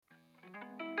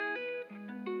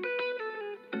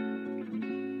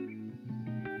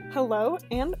Hello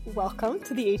and welcome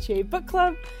to the HEA Book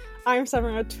Club. I'm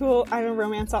Summer O'Toole. I'm a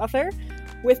romance author.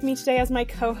 With me today as my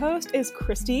co-host is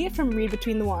Christy from Read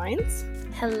Between the Wines.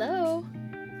 Hello.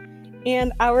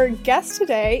 And our guest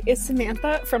today is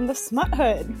Samantha from the Smut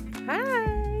Hood.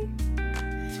 Hi.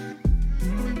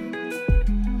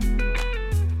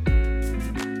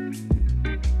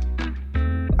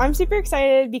 I'm super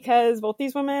excited because both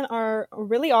these women are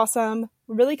really awesome,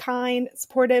 really kind,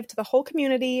 supportive to the whole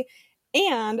community,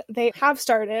 and they have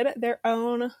started their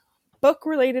own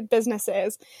book-related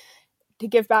businesses to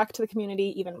give back to the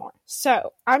community even more.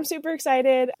 So I'm super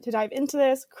excited to dive into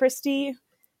this. Christy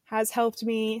has helped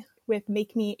me with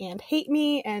Make Me and Hate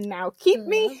Me, and now Keep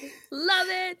Me. Love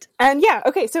it. And yeah,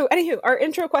 okay, so anywho, our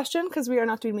intro question, because we are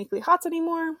not doing weekly hots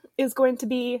anymore, is going to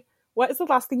be, what is the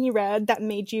last thing you read that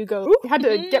made you go, ooh, I had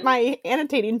to get my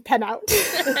annotating pen out?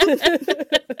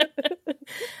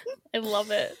 I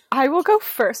love it. I will go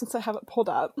first since I have it pulled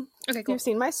up. Okay, If cool. you've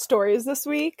seen my stories this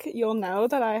week, you'll know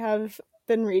that I have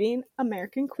been reading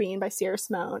American Queen by Sierra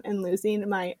Simone and losing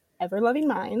my ever-loving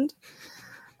mind.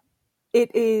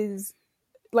 It is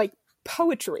like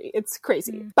poetry. It's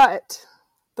crazy. But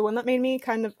the one that made me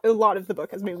a lot of the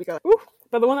book has made me go, ooh,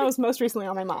 but the one that was most recently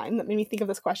on my mind that made me think of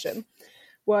this question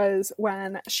was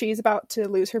when she's about to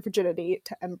lose her virginity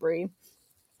to Embry,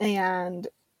 and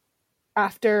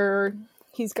after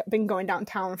he's been going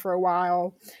downtown for a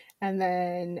while, and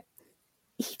then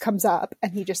he comes up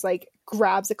and he just like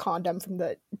grabs a condom from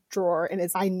the drawer and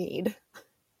is, I need,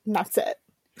 and that's it.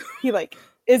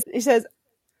 He says,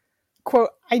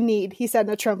 quote, I need, he said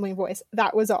in a trembling voice,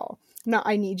 that was all. Not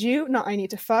I need you, not I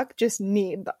need to fuck, just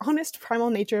need. The honest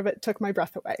primal nature of it took my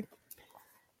breath away.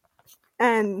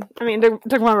 And, I mean,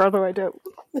 took my breath away, too.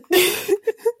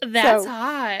 That's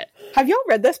hot. Have y'all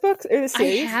read this book or the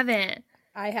series?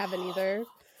 I haven't either.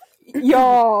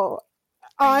 Y'all,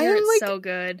 I hear it's so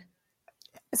good.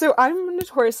 So I'm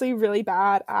notoriously really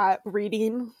bad at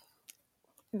reading.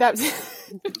 That's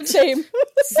same.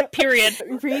 Period.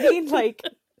 Reading, like,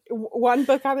 one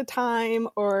book at a time,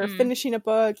 or finishing a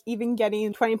book, even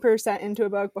getting 20% into a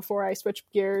book before I switch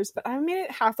gears. But I made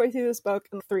it halfway through this book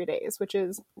in 3 days, which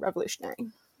is revolutionary.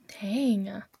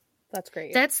 Dang. That's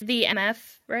great. That's the MF,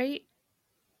 right?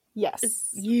 Yes.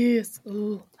 Yes.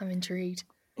 Ooh, I'm intrigued.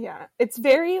 Yeah. It's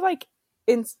very, like,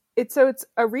 it's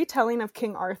a retelling of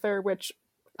King Arthur, which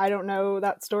I don't know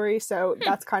that story, so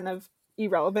that's kind of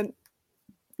irrelevant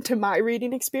to my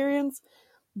reading experience.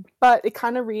 But it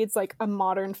kind of reads like a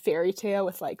modern fairy tale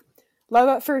with like love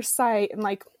at first sight and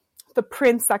like the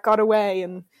prince that got away,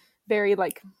 and very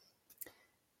like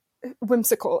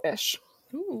whimsical-ish.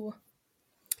 Ooh.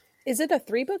 Is it a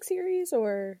 3-book series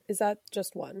or is that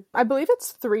just one? I believe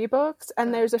it's 3 books,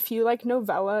 and there's a few like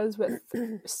novellas with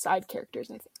side characters,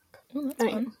 I think. Ooh,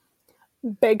 that's fun.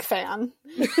 Big fan.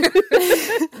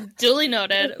 Duly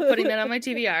noted. Putting that on my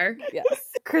TBR. Yes.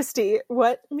 Christy,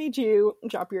 what made you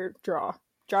drop your draw?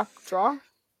 Drop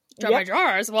my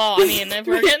drawers. Well, I mean, if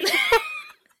we're getting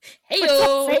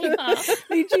hey-o.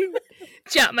 Did you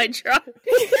drop my draw?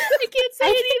 I can't say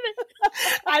it even.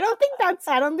 I don't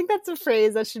think that's a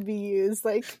phrase that should be used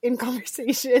like in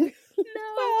conversation.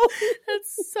 No,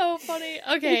 that's so funny.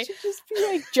 Okay, it should just be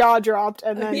like jaw dropped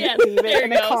and then leave it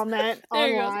in a comment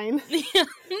online.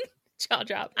 Jaw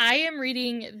drop. I am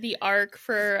reading the arc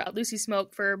for Lucy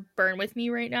Smoke for Burn With Me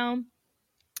right now.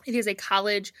 It is a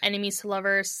college enemies to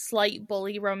lovers, slight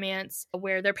bully romance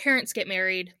where their parents get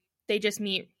married. They just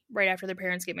meet right after their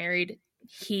parents get married.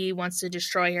 He wants to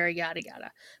destroy her, yada,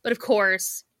 yada. But of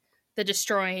course, the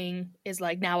destroying is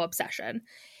like now obsession.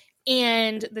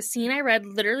 And the scene I read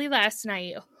literally last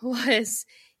night was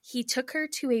he took her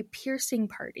to a piercing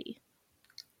party.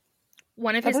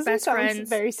 One of his best friends...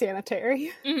 very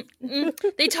sanitary.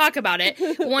 They talk about it.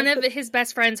 One of his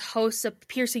best friends hosts a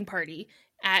piercing party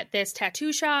at this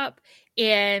tattoo shop,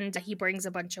 and he brings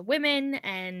a bunch of women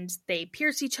and they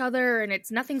pierce each other, and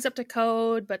nothing's up to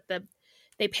code, but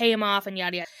they pay him off and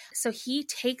yada yada. So he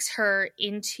takes her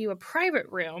into a private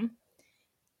room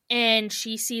and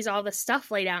she sees all the stuff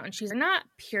laid out, and she's like, not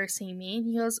piercing me. And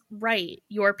he goes, right,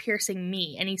 you're piercing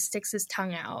me. And he sticks his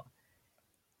tongue out.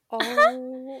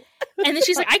 Oh. And then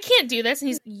she's like, I can't do this. And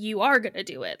he's, you are going to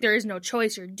do it. There is no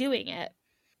choice. You're doing it.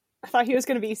 I thought he was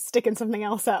going to be sticking something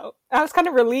else out. I was kind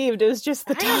of relieved. It was just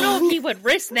the tongue. I don't know if he would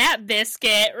risk that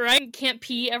biscuit, right? Can't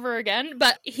pee ever again.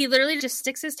 But he literally just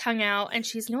sticks his tongue out, and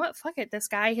she's, you know what? Fuck it. This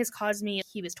guy has caused me.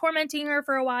 He was tormenting her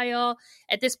for a while.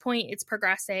 At this point, it's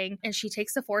progressing. And she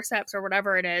takes the forceps or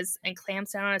whatever it is and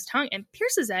clamps down on his tongue and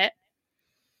pierces it.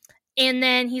 And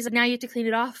then he's like, now you have to clean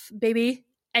it off, baby.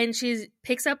 And she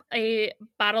picks up a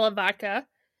bottle of vodka,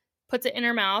 puts it in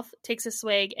her mouth, takes a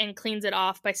swig, and cleans it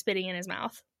off by spitting in his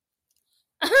mouth.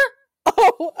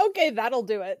 Oh, okay, that'll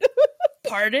do it.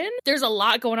 Pardon? There's a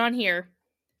lot going on here.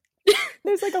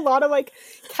 There's like a lot of like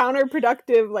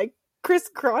counterproductive, like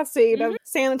crisscrossing of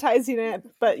sanitizing it,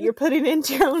 but you're putting it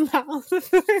into your own mouth.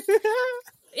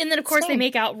 And then, of course, they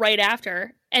make out right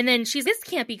after. And then she's, this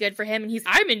can't be good for him. And he's,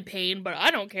 I'm in pain, but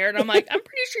I don't care. And I'm like, I'm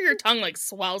pretty sure your tongue, like,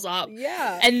 swells up.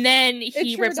 Yeah. And then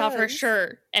he sure rips off her does.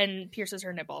 shirt and pierces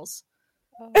her nipples.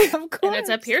 Of course. And it's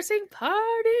a piercing party.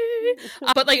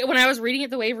 But, like, when I was reading it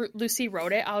the way Lucy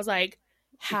wrote it, I was like,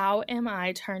 how am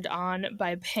I turned on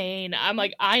by pain? I'm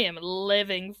like, I am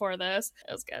living for this.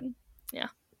 It was good. Yeah.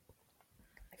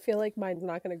 I feel like mine's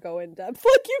not going to go in depth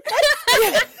like you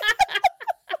guys.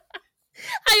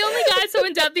 I only got so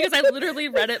in depth because I literally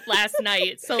read it last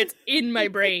night. So it's in my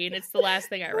brain. It's the last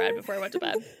thing I read before I went to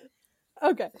bed.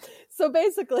 Okay. So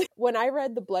basically, when I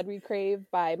read The Blood We Crave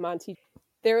by Monty,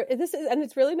 and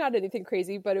it's really not anything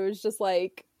crazy, but it was just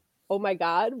like, oh my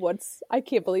God, I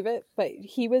can't believe it. But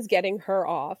he was getting her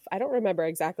off. I don't remember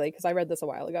exactly because I read this a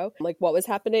while ago, like what was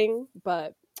happening,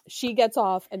 but she gets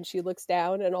off and she looks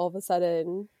down and all of a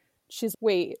sudden she's,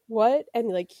 wait, what? And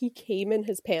like he came in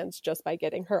his pants just by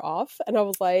getting her off. And I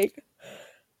was like,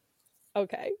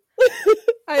 okay.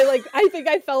 I think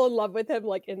I fell in love with him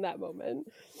like in that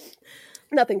moment.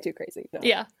 Nothing too crazy. No.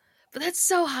 Yeah. But that's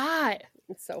so hot.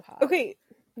 It's so hot. Okay,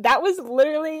 that was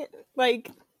literally like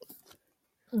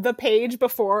the page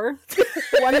before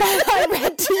one that I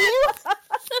read to you.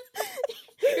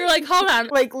 You're like, hold on.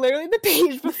 Like literally the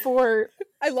page before.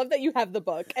 I love that you have the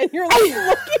book and you're like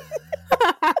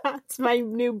looking. It's my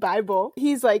new Bible.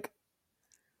 He's like,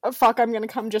 oh, fuck, I'm gonna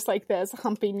come just like this,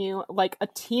 humping you like a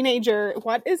teenager.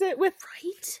 What is it with?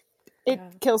 Right? It Yeah.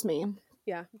 kills me.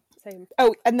 Yeah, same.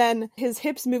 Oh, and then his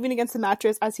hips moving against the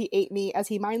mattress as he ate me, as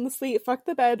he mindlessly fucked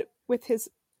the bed with his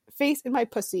face in my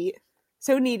pussy.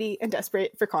 So needy and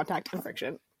desperate for contact and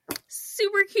friction.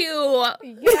 Super cute.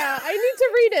 Yeah, I need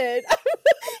to read it.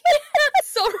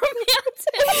 So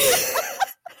romantic.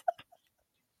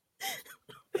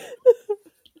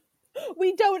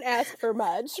 We don't ask for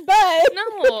much, but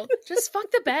No, just fuck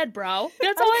the bed, bro.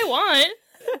 That's all I want.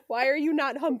 why are you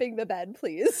not humping the bed,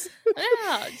 please?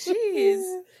 Yeah,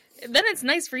 jeez. Then it's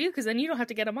nice for you because then you don't have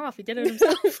to get him off. He did it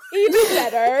himself. Even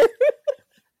better.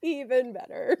 Even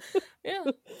better. Yeah.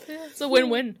 It's a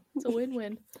win-win. It's a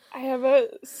win-win. I have a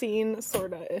scene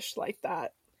sorta-ish like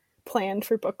that planned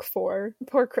for book 4.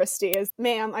 Poor Christy is,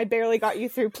 ma'am, I barely got you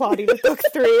through plotting to book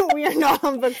 3. We are not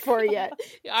on book 4 yet.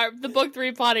 The book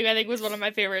 3 plotting, I think, was one of my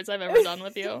favorites I've ever done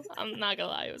with you. I'm not gonna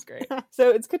lie, it was great.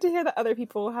 So it's good to hear that other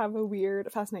people have a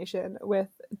weird fascination with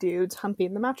dudes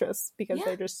humping the mattress because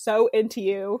they're just so into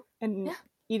you and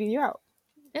eating you out.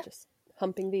 Yeah. Just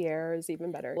humping the air is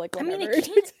even better. Like I whatever. mean,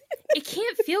 it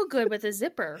can't feel good with a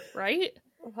zipper, right?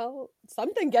 Well,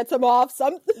 something gets him off.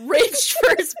 Something Ribbed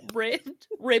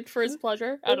for his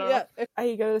pleasure. I don't know.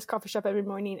 I go to this coffee shop every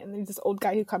morning and there's this old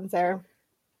guy who comes there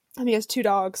and he has 2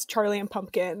 dogs, Charlie and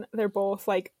Pumpkin. They're both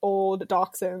like old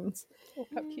dachshunds. Oh,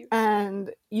 how cute.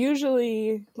 And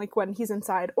usually, like when he's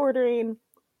inside ordering,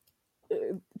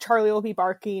 Charlie will be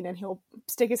barking and he'll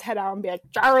stick his head out and be like,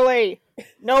 Charlie,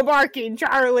 no barking,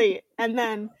 Charlie. And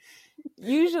then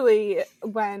usually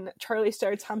when Charlie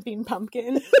starts humping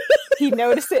Pumpkin, he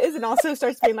notices and also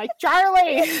starts being like,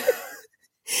 Charlie.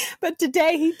 But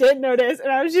today he did notice and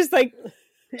I was just like,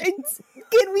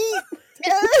 can we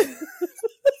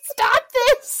stop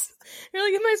this? You're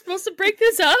like, am I supposed to break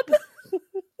this up?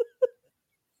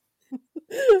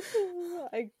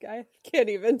 I can't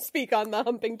even speak on the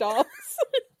humping dogs.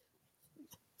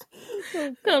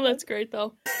 Oh, that's great,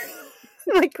 though.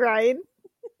 I'm like crying.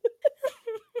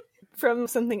 From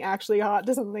something actually hot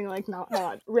to something like not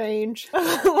hot. Range.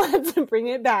 Let's bring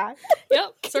it back.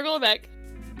 Yep, circle it back.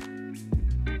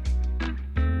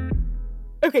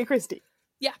 Okay, Christy.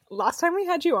 Yeah. Last time we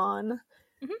had you on,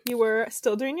 you were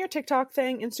still doing your TikTok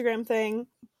thing, Instagram thing,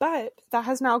 but that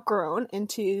has now grown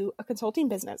into a consulting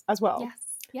business as well.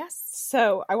 Yes.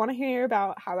 So I want to hear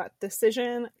about how that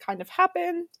decision kind of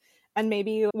happened and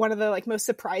maybe one of the like most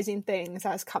surprising things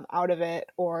that has come out of it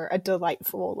or a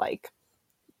delightful, like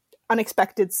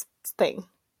unexpected thing.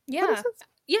 Yeah.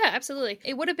 Yeah, absolutely.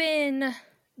 It would have been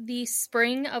the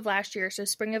spring of last year, so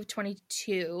spring of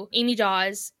 22. Amy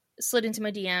Dawes slid into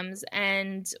my DMs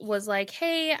and was like,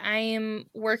 hey, I am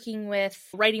working with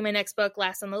writing my next book,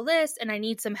 last on the list, and I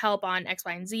need some help on X,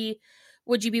 Y, and Z.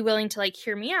 Would you be willing to like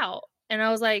hear me out? And I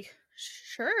was like,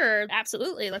 sure,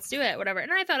 absolutely, let's do it, whatever.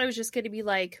 And I thought it was just going to be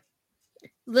like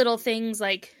little things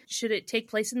like, should it take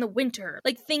place in the winter?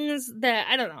 Like things that,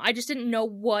 I don't know, I just didn't know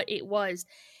what it was.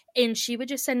 And she would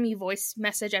just send me voice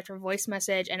message after voice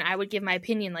message, and I would give my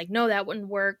opinion, like, no, that wouldn't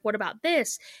work. What about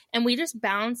this? And we just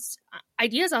bounced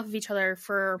ideas off of each other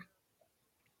for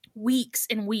weeks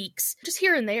and weeks, just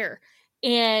here and there.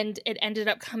 And it ended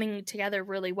up coming together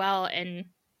really well. And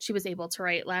she was able to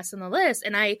write last on the list.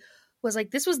 And I was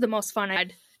like, this was the most fun I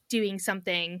had doing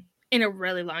something in a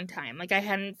really long time. Like, I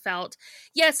hadn't felt,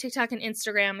 yes, TikTok and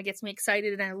Instagram, it gets me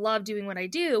excited and I love doing what I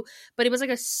do, but it was like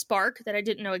a spark that I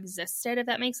didn't know existed, if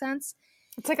that makes sense.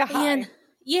 It's like a high. And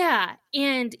yeah.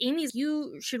 And Amy's,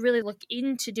 you should really look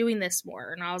into doing this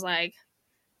more. And I was like,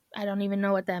 I don't even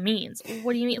know what that means.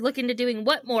 What do you mean? Look into doing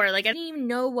what more? Like, I didn't even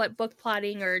know what book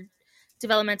plotting or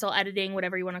developmental editing,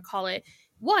 whatever you want to call it,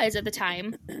 was at the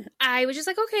time. I was just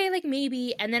like, okay, like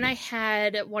maybe. And then I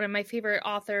had one of my favorite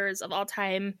authors of all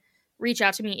time reach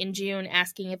out to me in June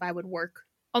asking if I would work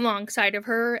alongside of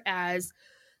her as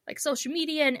like social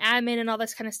media and admin and all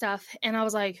this kind of stuff. And I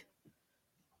was like,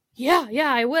 yeah,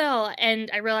 I will.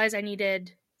 And I realized I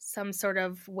needed some sort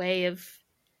of way of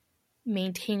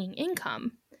maintaining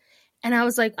income. And I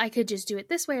was like, I could just do it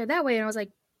this way or that way. And I was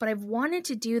like, but I've wanted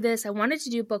to do this. I wanted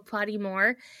to do book plotting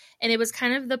more. And it was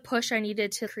kind of the push I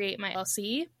needed to create my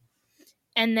LLC.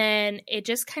 And then it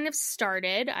just kind of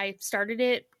started. I started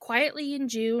it quietly in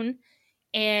June.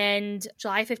 And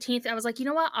July 15th, I was like, you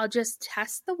know what? I'll just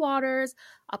test the waters.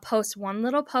 I'll post one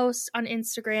little post on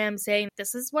Instagram saying,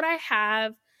 this is what I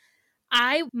have.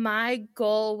 My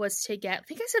goal was to get, I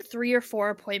think I said 3 or 4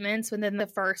 appointments within the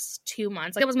first 2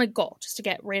 months. Like, that was my goal, just to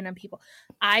get random people.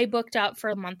 I booked up for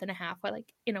a month and a half,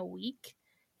 like in a week.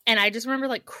 And I just remember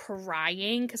like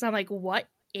crying because I'm like, what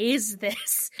is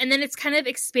this? And then it's kind of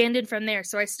expanded from there.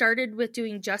 So I started with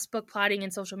doing just book plotting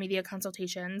and social media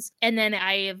consultations. And then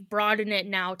I have broadened it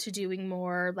now to doing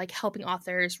more like helping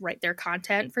authors write their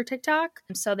content for TikTok.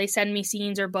 So they send me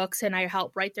scenes or books and I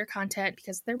help write their content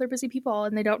because they're busy people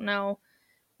and they don't know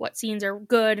what scenes are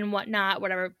good and what not,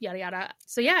 whatever, yada, yada.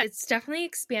 So yeah, it's definitely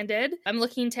expanded. I'm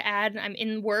looking to add, I'm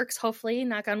in works, hopefully,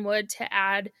 knock on wood, to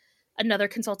add another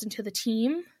consultant to the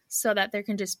team so that there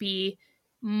can just be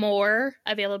more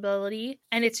availability.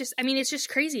 And it's just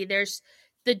crazy. There's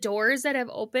the doors that have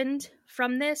opened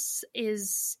from this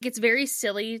it's very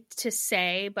silly to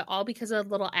say, but all because of a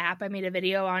little app I made a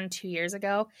video on 2 years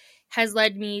ago has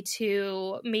led me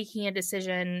to making a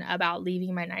decision about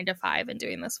leaving my 9-to-5 and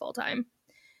doing this full time.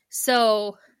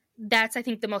 So that's, I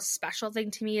think, the most special thing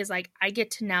to me is like, I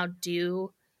get to now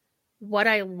do what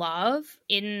I love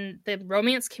in the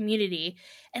romance community,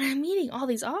 and I'm meeting all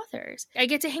these authors. I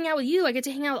get to hang out with you. I get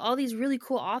to hang out with all these really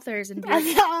cool authors. And I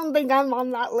don't think I'm on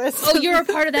that list. Oh, you're a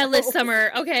part of that list,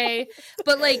 Summer. Okay.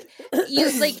 But like,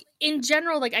 you, like in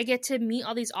general, like I get to meet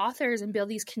all these authors and build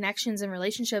these connections and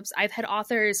relationships. I've had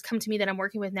authors come to me that I'm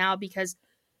working with now because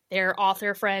their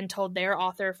author friend told their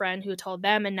author friend who told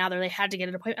them, and now they had to get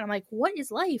an appointment. I'm like, what is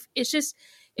life? It's just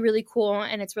really cool,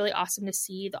 and it's really awesome to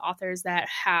see the authors that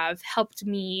have helped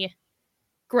me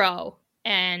grow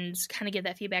and kind of get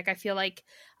that feedback. I feel like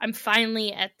I'm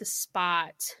finally at the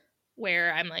spot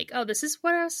where I'm like, oh, this is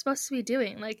what I was supposed to be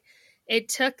doing. Like, it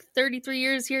took 33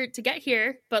 years here to get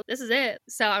here, but this is it.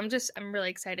 So I'm really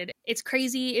excited. It's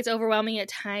crazy. It's overwhelming at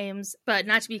times, but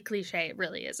not to be cliche, it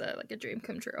really is a dream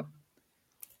come true.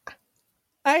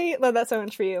 I love that so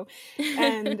much for you.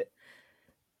 And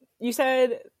you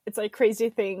said it's like crazy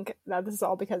to think that this is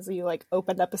all because you like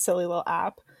opened up a silly little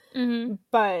app. Mm-hmm.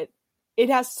 But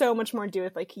it has so much more to do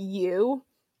with like you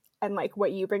and like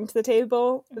what you bring to the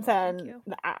table than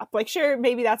the app. Like, sure,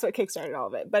 maybe that's what kickstarted all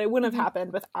of it, but it wouldn't have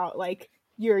happened without like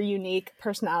your unique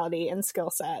personality and skill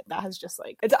set. That has just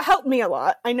like, it's helped me a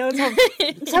lot. I know it's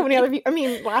helped so many other people. I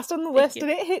mean, last on the list,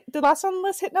 did last on the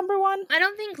list hit number 1? I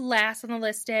don't think last on the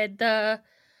list did.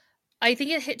 I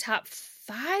think it hit top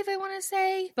 5, I want to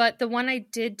say. But the one I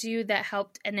did do that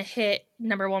helped and it hit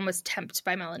number 1 was Tempt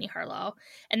by Melanie Harlow.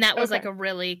 And that was like a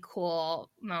really cool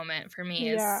moment for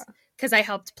me. Yeah. Because I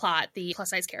helped plot the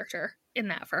plus size character in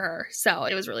that for her. So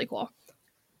it was really cool.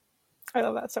 I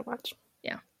love that so much.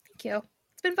 Yeah. Thank you.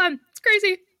 It's been fun. It's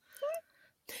crazy.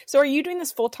 So are you doing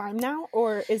this full time now,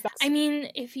 or is that... I mean,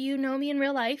 if you know me in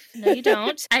real life, no you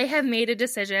don't. I have made a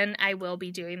decision. I will be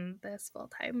doing this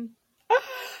full time.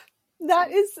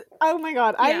 That is, oh my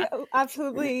God. Yeah. I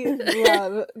absolutely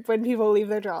love when people leave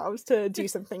their jobs to do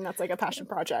something that's like a passion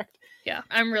project. Yeah,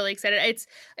 I'm really excited.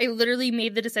 I literally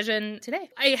made the decision today.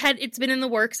 It's been in the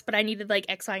works, but I needed like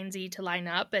X, Y, and Z to line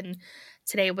up. And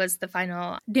today was the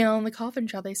final nail in the coffin,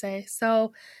 shall they say.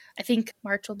 So I think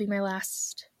March will be my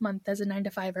last month as a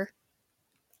 9-to-5er.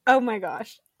 Oh my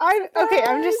gosh. I'm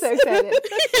just so excited.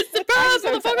 Surprise,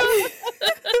 motherfucker!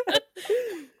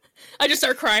 I just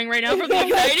start crying right now from the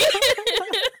anxiety.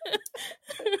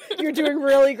 You're doing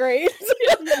really great.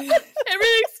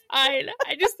 Everything's fine.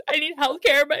 I need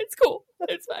healthcare, but it's cool.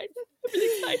 It's fine.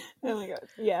 Everything's fine. Oh my god.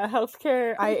 Yeah,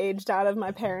 healthcare. I aged out of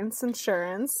my parents'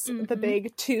 insurance, the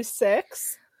big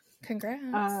 2-6.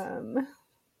 Congrats.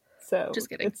 So just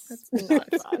kidding. It's not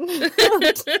fun.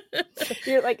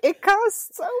 You're like, it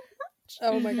costs so much.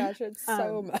 Oh my gosh, it's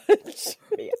so much.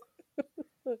 Yeah.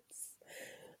 It's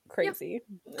crazy.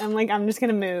 I'm like, I'm just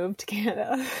gonna move to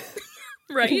Canada.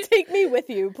 Right? Take me with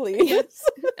you, please.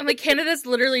 I'm like, Canada's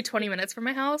literally 20 minutes from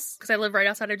my house because I live right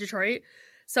outside of Detroit.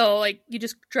 So, like, you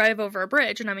just drive over a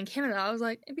bridge and I'm in Canada. I was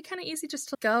like, it'd be kind of easy just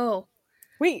to go.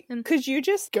 Wait, could you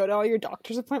just go to all your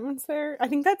doctor's appointments there? I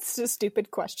think that's a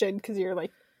stupid question because you're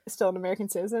like still an American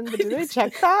citizen, but do they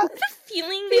check that?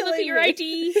 Feeling they look at your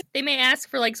ID. They may ask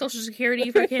for like social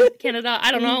security for Canada.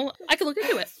 I don't know. I could look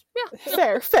into it.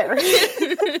 Yeah. Fair.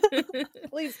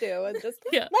 Please do, and just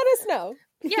Yeah. let us know.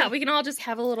 Yeah, we can all just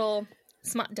have a little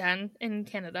smut den in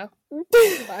Canada.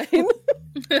 Fine.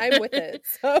 I'm with it.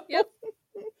 So. Yep.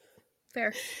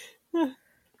 Fair.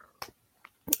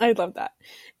 I love that.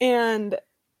 And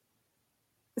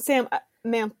Sam,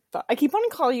 Mantha. I keep wanting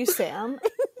to call you Sam.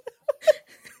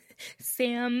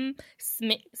 Sam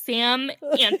Antha.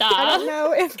 I don't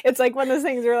know if it's like one of those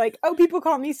things where like, oh, people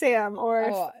call me Sam,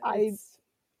 or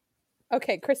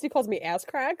Okay, Christy calls me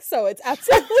Asscrack, so it's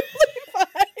absolutely fine.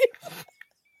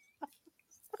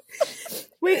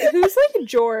 Wait, who's like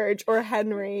George or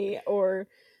Henry or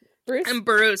Bruce? I'm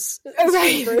Bruce. Oh,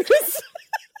 right. Bruce.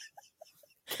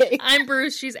 Okay. I'm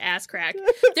Bruce. She's Asscrack.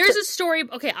 There's a story.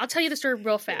 Okay, I'll tell you the story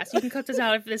real fast. You can cut this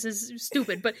out if this is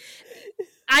stupid, but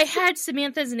I had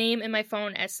Samantha's name in my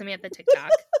phone as Samantha TikTok.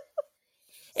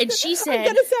 And she said... I'm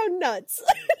gonna sound nuts.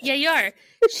 Yeah, you are.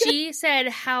 She said,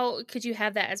 how could you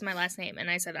have that as my last name? And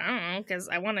I said, I don't know, because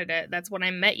I wanted it. That's when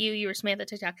I met you. You were Samantha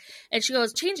TikTok. And she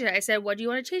goes, change it. I said, what do you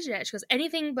want to change it at? She goes,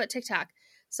 anything but TikTok.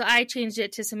 So I changed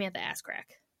it to Samantha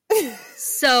Asscrack.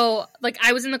 So, like,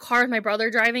 I was in the car with my brother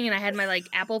driving, and I had my, like,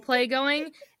 Apple Play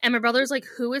going, and my brother's like,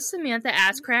 who is Samantha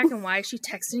Asscrack, and why is she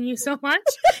texting you so much?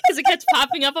 Because it kept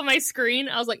popping up on my screen.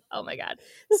 I was like, oh my god.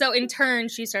 So, in turn,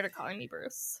 she started calling me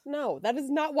Bruce. No, that is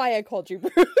not why I called you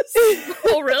Bruce.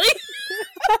 Oh, really?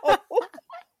 No.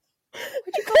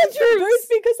 You called you Bruce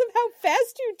because of how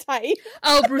fast you type.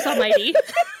 Oh, Bruce Almighty.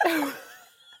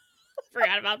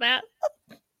 Forgot about that.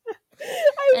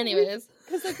 Anyways.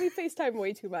 Because like we FaceTime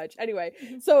way too much. Anyway,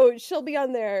 so she'll be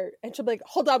on there and she'll be like,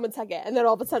 hold on 1 second. And then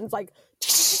all of a sudden it's like...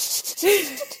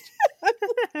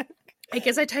 I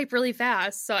guess I type really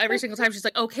fast. So every single time she's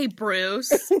like, okay, Bruce.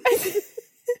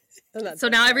 So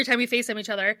now every time we FaceTime each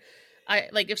other, I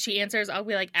like if she answers, I'll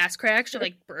be like, Asscrack. She'll be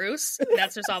like, Bruce.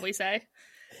 That's just all we say.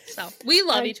 So we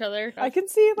love each other. I can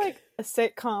see like a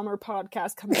sitcom or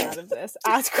podcast coming out of this.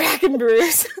 Asscrack and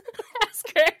Bruce.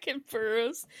 Asscrack and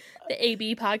Bruce. The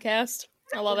AB podcast.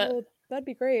 I love it. That'd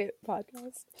be great.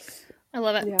 Podcast. I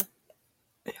love it.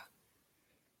 Yeah.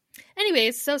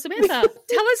 Anyways, so Samantha,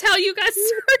 tell us how you got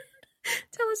started.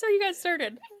 Tell us how you got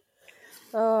started.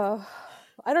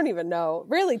 I don't even know.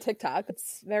 Really, TikTok.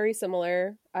 It's very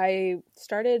similar. I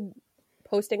started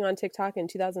posting on TikTok in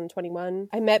 2021.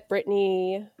 I met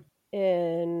Brittany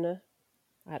in,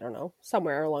 I don't know,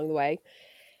 somewhere along the way.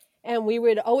 And we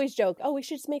would always joke, oh, we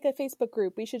should just make a Facebook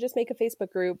group. We should just make a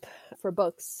Facebook group for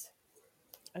books.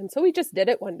 And so we just did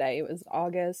it one day. It was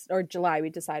August or July, we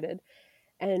decided.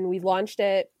 And we launched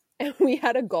it. And we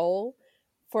had a goal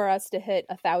for us to hit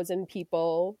 1,000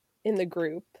 people in the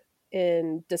group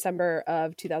in December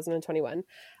of 2021.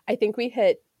 I think we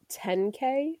hit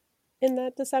 10K in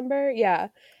that December. Yeah.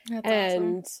 That's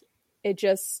and awesome. It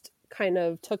just kind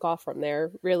of took off from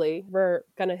there, really. We're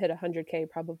going to hit 100K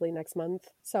probably next month.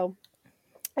 So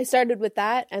I started with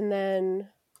that. And then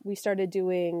we started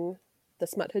doing the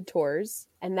Smuthood tours.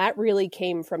 And that really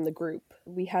came from the group.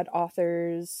 We had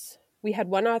authors. We had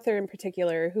one author in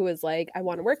particular who was like, I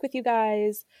want to work with you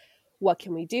guys. What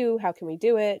can we do? How can we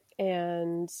do it?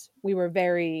 And we were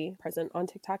very present on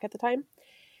TikTok at the time.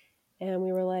 And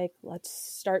we were like, let's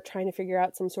start trying to figure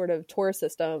out some sort of tour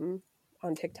system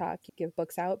on TikTok. You give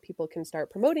books out, people can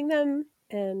start promoting them.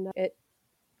 And it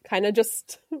kind of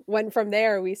just went from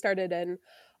there. We started an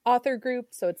author group.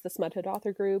 So it's the Smuthood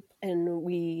author group. And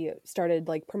we started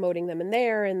like promoting them in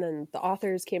there. And then the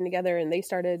authors came together and they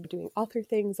started doing author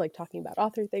things, like talking about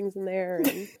author things in there.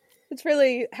 And it's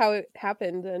really how it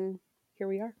happened. And here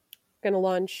we are. Going to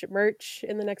launch merch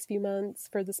in the next few months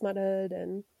for the Smuthood.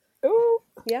 And Ooh.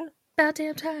 Yeah. About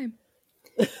damn time.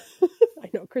 I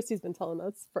know Christy's been telling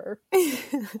us for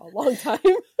a long time.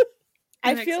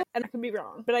 I feel, and I could be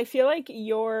wrong, but I feel like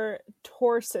your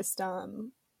tour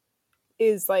system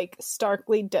is like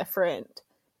starkly different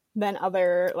than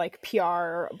other like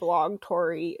PR blog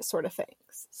Tory sort of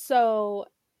things? So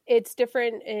it's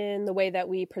different in the way that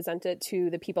we present it to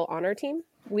the people on our team.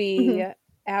 We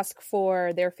ask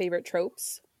for their favorite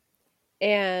tropes.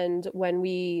 And when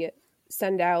we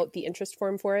send out the interest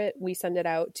form for it, we send it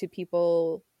out to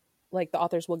people, like the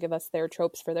authors will give us their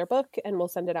tropes for their book, and we'll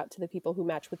send it out to the people who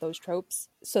match with those tropes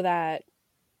so that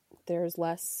there's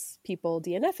less people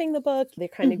DNFing the book. They're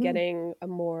kind of getting a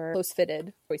more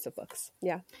close-fitted choice of books.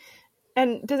 Yeah.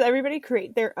 And does everybody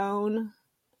create their own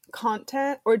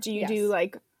content, or do you do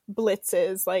like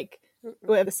blitzes like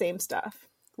with the same stuff?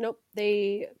 Nope.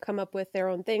 They come up with their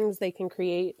own things. They can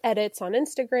create edits on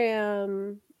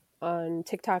Instagram. On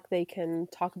TikTok, they can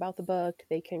talk about the book.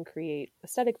 They can create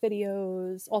aesthetic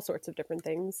videos, all sorts of different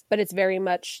things. But it's very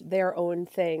much their own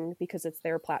thing because it's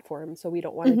their platform. So we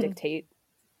don't want to dictate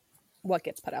what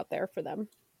gets put out there for them.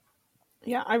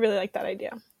 Yeah, I really like that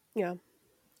idea. Yeah.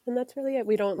 And that's really it.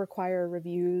 We don't require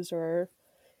reviews or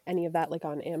any of that like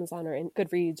on Amazon or in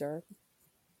Goodreads or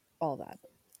all that.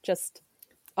 Just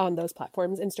on those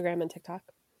platforms, Instagram and TikTok.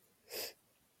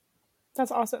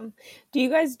 That's awesome. Do you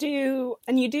guys do,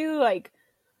 and you do like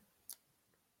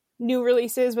new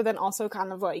releases, but then also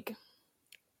kind of like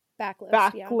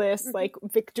backlist, like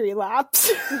victory laps?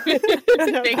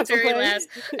 Victory laps.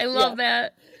 I love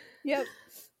that. Yep.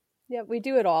 Yep. We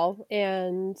do it all.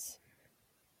 And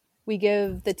we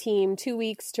give the team 2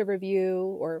 weeks to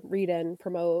review or read and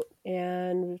promote.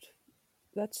 And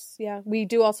that's, we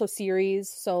do also series.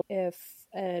 So if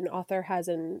an author has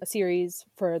a series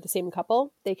for the same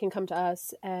couple, they can come to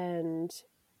us and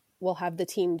we'll have the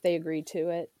team, they agree to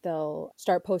it. They'll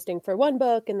start posting for one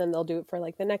book and then they'll do it for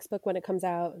like the next book when it comes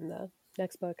out and the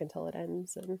next book until it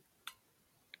ends. And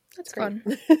that's fun.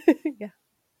 Yeah.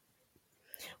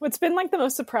 What's been like the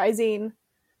most surprising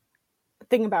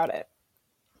thing about it?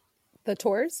 The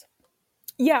tours?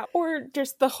 Yeah, or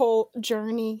just the whole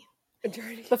journey.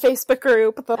 The Facebook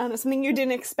group, something you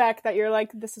didn't expect that you're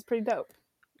like, this is pretty dope.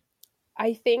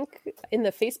 I think in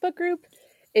the Facebook group,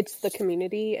 it's the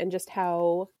community and just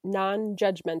how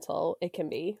non-judgmental it can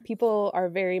be. People are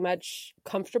very much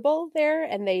comfortable there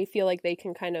and they feel like they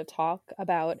can kind of talk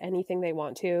about anything they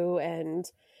want to and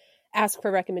ask for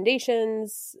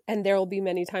recommendations. And there will be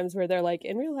many times where they're like,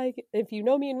 in real life, if you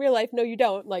know me in real life, no, you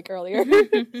don't, like earlier.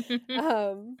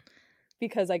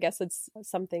 Because I guess it's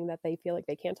something that they feel like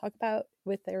they can't talk about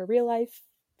with their real life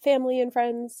family and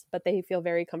friends, but they feel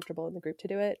very comfortable in the group to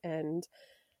do it. And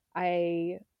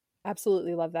I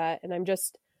absolutely love that. And I'm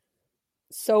just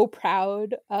so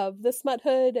proud of the Smut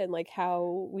Hood and like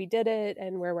how we did it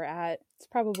and where we're at. It's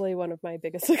probably one of my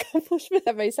biggest accomplishments.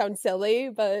 That may sound silly,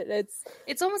 but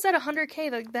it's almost at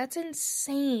 100K. Like that's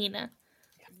insane.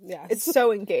 Yeah. It's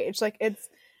so engaged. Like it's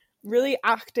really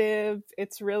active.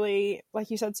 It's really,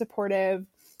 like you said, supportive.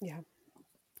 Yeah.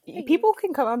 People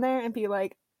can come on there and be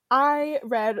like, I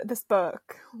read this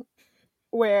book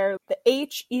where the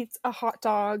H eats a hot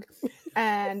dog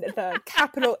and the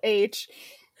capital H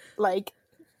like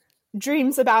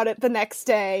dreams about it the next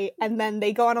day, and then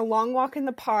they go on a long walk in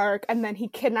the park and then he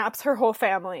kidnaps her whole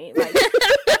family. Like,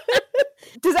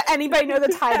 does anybody know the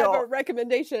title? I have a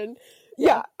recommendation.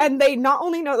 Yeah, and they not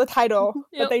only know the title,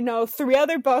 but they know 3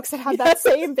 other books that have that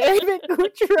same very big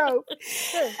trope.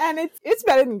 And it's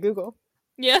better than Google.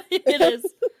 Yeah, it is.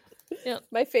 Yep.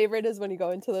 My favorite is when you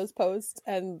go into those posts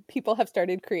and people have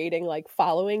started creating like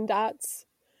following dots.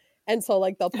 And so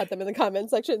like they'll put them in the comment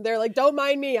section. They're like, don't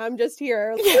mind me, I'm just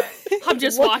here. I'm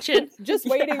just watching. Just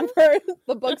waiting for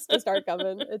the books to start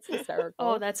coming. It's hysterical.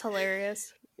 Oh, that's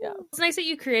hilarious. Yeah. It's nice that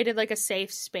you created like a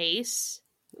safe space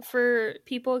for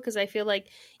people, because I feel like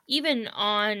even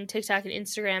on TikTok and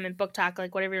Instagram and Book Talk,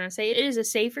 like whatever you want to say, it is a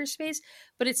safer space,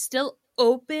 but it's still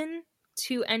open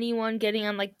to anyone getting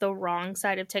on like the wrong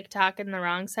side of TikTok and the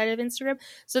wrong side of Instagram.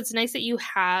 So it's nice that you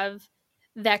have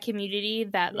that community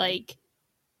that like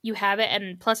you have it.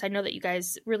 And plus I know that you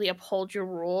guys really uphold your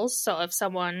rules. So if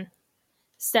someone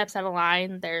steps out of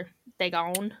line, they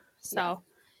gone. So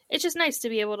it's just nice to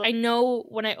be able to, I know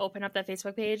when I open up that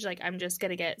Facebook page, like I'm just going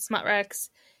to get smut recs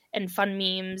and fun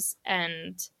memes.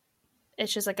 And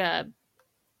it's just like an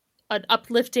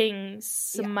uplifting,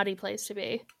 smutty place to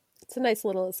be. It's a nice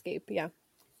little escape. Yeah.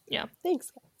 Yeah.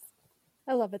 Thanks, guys.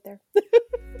 I love it there.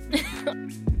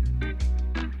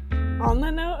 On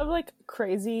the note of like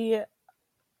crazy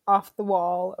off the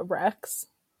wall recs,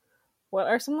 what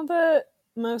are some of the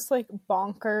most like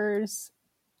bonkers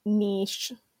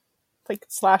niche like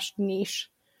 / niche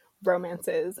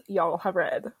romances y'all have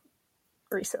read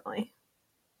recently?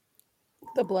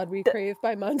 The Blood We Crave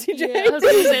by Monty J. Yeah, I was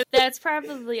gonna say, that's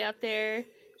probably up there.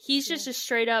 He's just a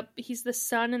straight up, he's the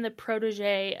son and the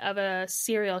protege of a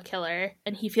serial killer,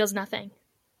 and he feels nothing.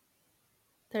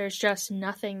 There's just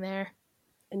nothing there.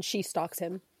 And she stalks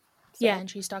him. So. Yeah, and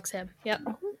she stalks him. Yep.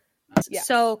 Yeah.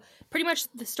 So pretty much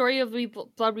the story of the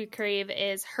Blood We Crave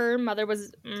is her mother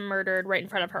was murdered right in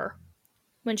front of her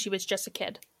when she was just a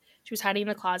kid. She was hiding in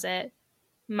the closet.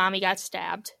 Mommy got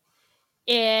stabbed.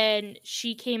 And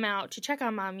she came out to check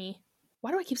on Mommy.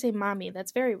 Why do I keep saying Mommy?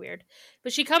 That's very weird.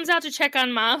 But she comes out to check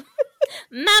on Mom.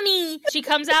 Mommy! She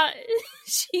comes out.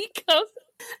 She goes.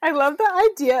 I love the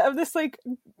idea of this, like,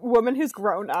 woman who's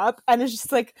grown up and is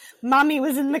just like, Mommy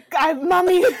was in the...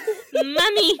 Mommy!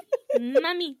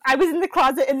 Mommy! I was in the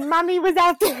closet and Mommy was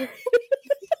out there.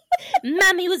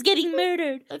 Mommy was getting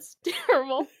murdered. That's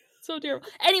terrible. So terrible.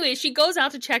 Anyway, she goes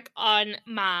out to check on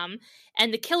Mom,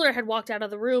 and the killer had walked out of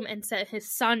the room and sent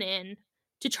his son in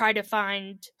to try to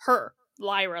find her,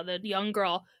 Lyra, the young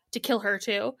girl, to kill her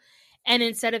too. And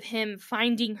instead of him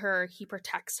finding her, he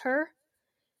protects her.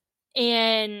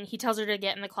 And he tells her to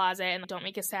get in the closet and don't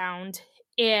make a sound.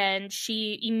 And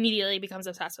she immediately becomes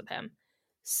obsessed with him.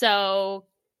 So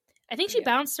I think she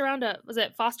bounced around was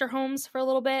it foster homes for a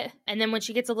little bit? And then when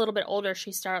she gets a little bit older,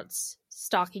 she starts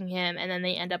stalking him, and then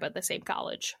they end up at the same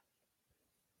college.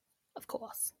 Of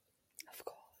course.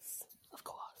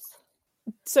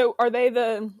 So are they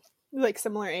the, like,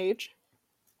 similar age?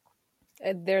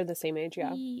 They're the same age,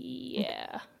 yeah.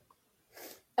 Yeah.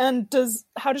 And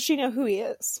how does she know who he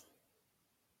is?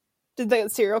 Did the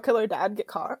serial killer dad get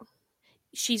caught?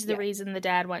 She's the reason the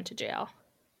dad went to jail.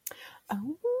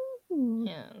 Oh.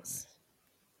 Yes.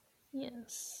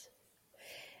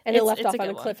 And it left off on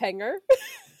a cliffhanger.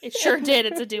 It sure did.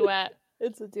 It's a duet.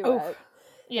 It's a duet.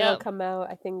 Yeah. It'll come out,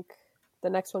 I think the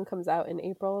next one comes out in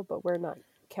April, but we're not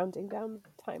counting down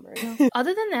time right now.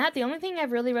 Other than that, the only thing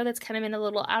I've really read that's kind of in a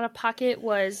little out of pocket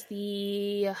was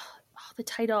the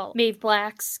title, Maeve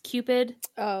Black's Cupid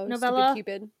novella.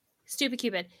 Stupid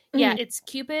Cupid. Mm-hmm. Yeah, it's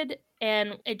Cupid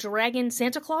and a dragon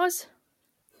Santa Claus.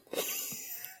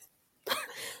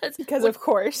 Because of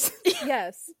course.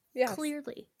 Yes.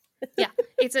 Clearly. Yeah.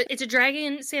 It's a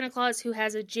dragon Santa Claus who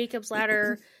has a Jacob's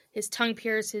ladder, his tongue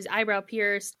pierced, his eyebrow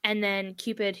pierced, and then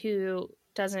Cupid who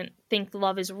doesn't think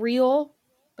love is real,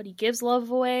 but he gives love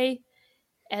away.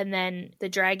 And then the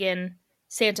dragon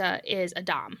Santa is a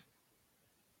dom.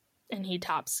 And he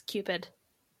tops Cupid.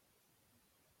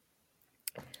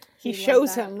 He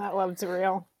shows him that love's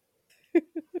real.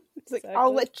 It's like,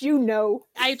 I'll let you know.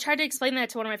 I tried to explain that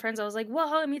to one of my friends. I was like,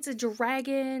 well, I mean, it's a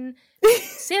dragon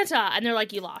Santa. And they're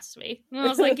like, you lost me. And I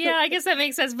was like, yeah, I guess that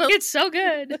makes sense. But it's so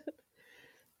good.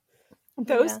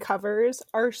 Those covers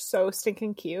are so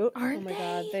stinking cute. Aren't my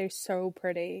God, they're so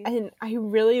pretty. And I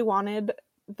really wanted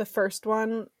the first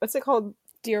one. What's it called?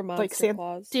 Dear Monster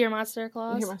Claus. Dear Monster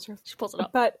Claus. Dear Monster. She pulls it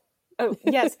up. But, oh,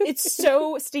 yes, it's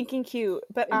so stinking cute.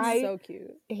 But it's so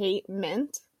cute. Hate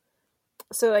mint.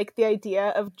 So, like, the idea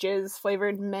of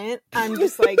Jizz-Flavored mint, I'm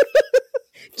just like...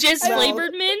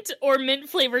 Jizz-Flavored mint or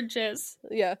mint-flavored jizz?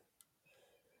 Yeah.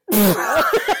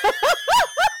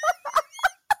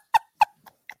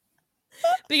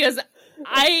 Because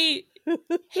I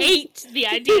hate the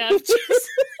idea of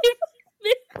Jizz-Flavored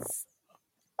mints.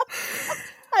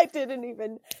 I didn't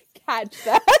even catch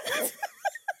that.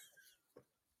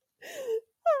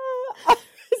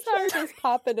 Sorry, just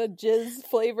popping a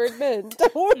Jizz-flavored mint.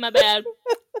 My bad.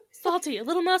 Salty, a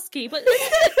little musky, but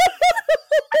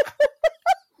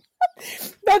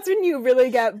that's when you really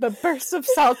get the burst of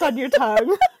salt on your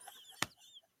tongue.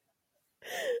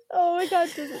 Oh my God!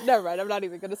 Never mind. I'm not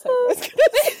even gonna say what I was gonna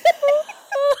say.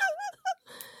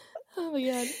 Oh my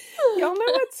God! Y'all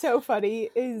know what's so funny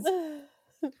is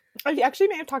I actually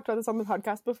may have talked about this on the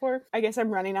podcast before. I guess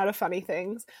I'm running out of funny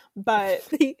things, but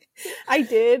I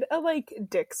did a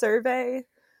dick survey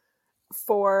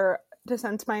to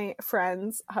send to my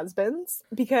friends' husbands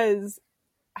because,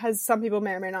 as some people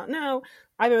may or may not know,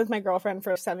 I've been with my girlfriend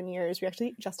for 7 years. We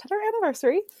actually just had our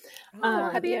anniversary.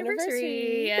 Happy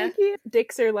anniversary! Thank you.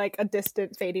 Dicks are like a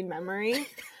distant, fading memory.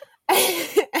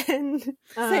 And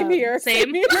same here.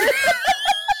 Same here.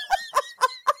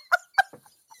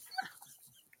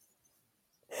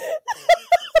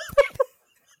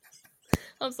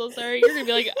 I'm so sorry. You're gonna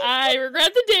be like, I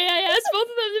regret the day I asked both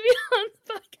of them to be on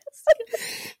the podcast. This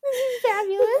is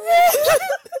fabulous.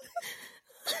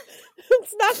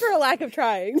 It's not for a lack of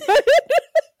trying.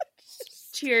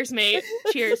 Cheers, mate.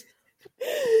 Cheers.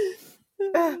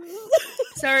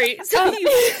 Sorry. So sorry.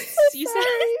 You said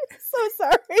so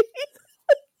sorry.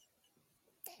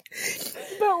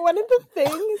 But one of the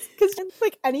things, because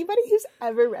anybody who's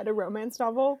ever read a romance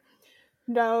novel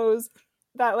knows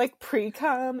that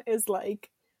pre-cum is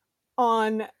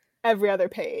on every other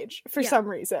page for Yeah. some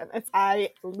reason. It's I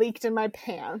leaked in my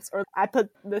pants, or I put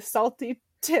the salty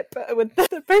tip with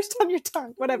the first on your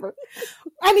tongue, whatever.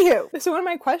 Anywho, so one of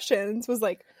my questions was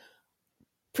like,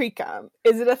 pre-cum.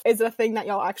 Is it a thing that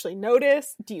y'all actually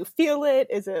notice? Do you feel it?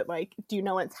 Is it like, do you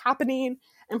know what's happening?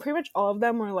 And pretty much all of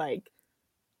them were like,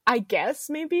 I guess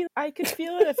maybe I could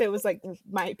feel it if it was like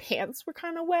my pants were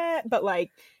kind of wet, but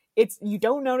like you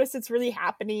don't notice it's really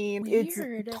happening.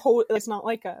 Weird. It's not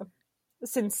like a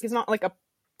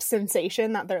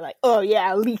sensation that they're like, oh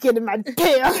yeah, leaking in my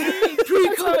pants.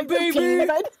 Pre-cum, baby.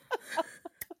 But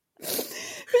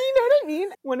you know what I mean?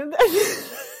 One of the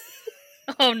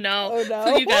Oh no. Oh,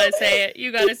 no. You gotta say it.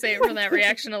 You gotta say it from that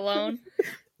reaction alone.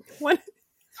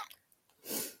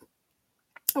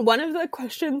 One of the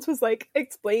questions was like,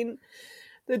 explain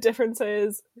the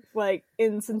differences like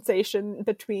in sensation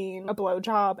between a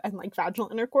blowjob and like vaginal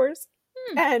intercourse.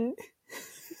 And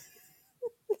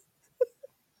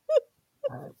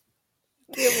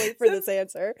Can't wait for this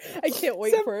answer. I can't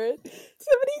wait for it.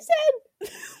 somebody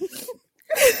said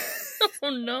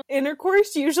Oh no.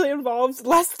 intercourse usually involves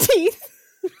less teeth.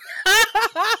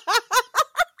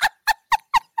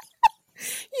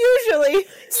 Usually,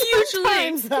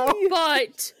 sometimes, though.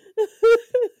 But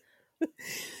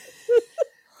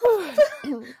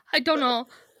I don't know.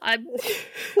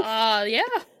 Yeah.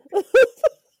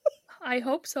 I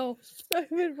hope so. I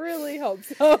would really hope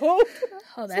so. Oh,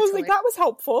 So I that's was like, that was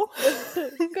helpful.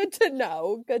 Good to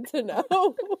know. Good to know.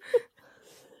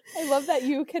 I love that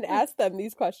you can ask them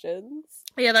these questions.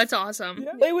 Yeah, that's awesome.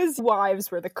 It was wives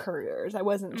were the couriers. I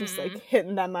wasn't just like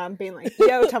hitting them up being like,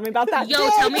 yo, tell me about that Yo,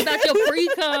 dick. tell me about your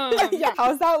pre-cum. Yeah,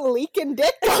 how's that leaking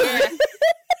dick? Yeah.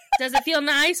 Does it feel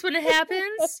nice when it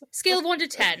happens? Scale of 1 to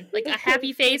 10. Like a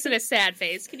happy face and a sad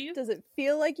face. Can you? Does it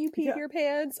feel like you peed Yeah. your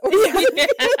pants? Or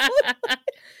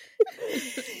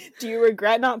Do you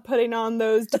regret not putting on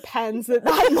those Depends that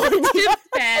morning?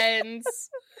 Depends.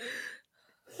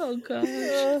 Oh gosh.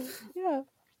 yeah.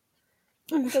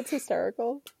 That's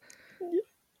hysterical.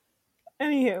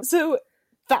 Anywho, so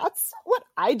that's what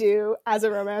I do as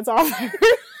a romance author.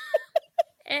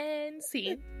 And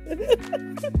scene.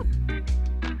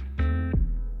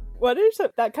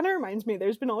 That kind of reminds me,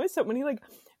 there's been always so many like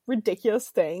ridiculous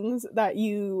things that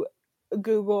you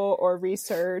Google or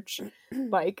research,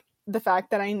 like the fact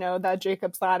that I know that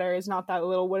Jacob's ladder is not that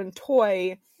little wooden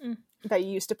toy that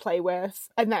you used to play with,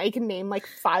 and that you can name like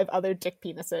 5 other dick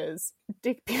penises,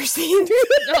 dick piercing.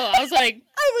 Oh, I was like,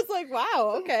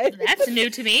 wow, okay. that's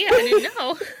new to me. I didn't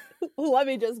know. Let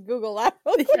me just Google that.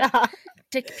 Yeah.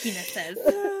 Dick penises.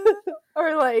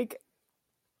 Or like,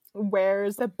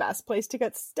 where's the best place to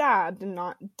get stabbed and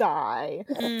not die,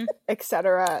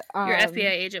 etc. Your FBI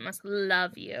agent must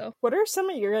love you. What are some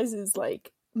of your guys'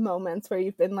 like moments where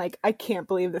you've been like, I can't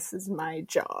believe this is my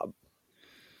job?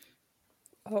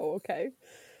 Oh, okay.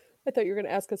 I thought you were going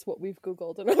to ask us what we've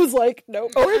Googled, and I was like,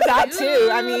 nope. Or that too.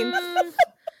 I mean,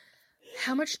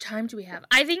 how much time do we have?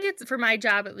 I think it's, for my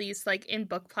job at least, like in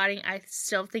book plotting, I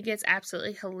still think it's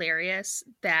absolutely hilarious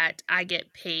that I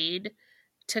get paid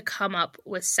to come up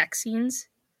with sex scenes.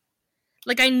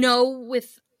 Like, I know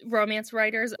with romance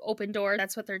writers, open door,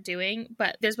 that's what they're doing,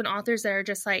 but there's been authors that are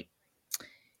just like,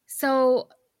 so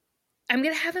I'm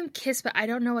going to have him kiss, but I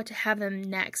don't know what to have him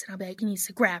next. And I'll be like, he needs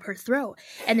to grab her throat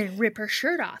and then rip her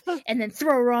shirt off and then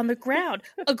throw her on the ground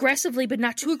aggressively, but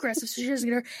not too aggressive so she doesn't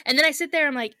get hurt. And then I sit there,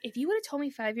 I'm like, if you would have told me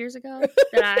 5 years ago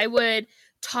that I would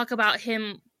talk about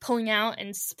him pulling out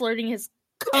and splurting his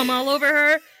cum all over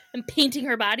her and painting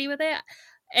her body with it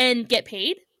and get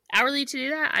paid hourly to do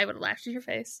that, I would have laughed in your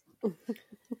face.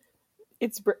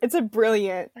 it's a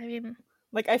brilliant, I mean,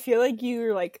 like, I feel like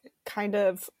you're like kind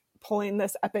of pulling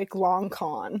this epic long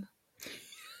con.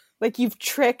 Like, you've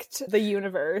tricked the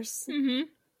universe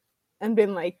and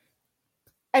been like,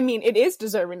 I mean, it is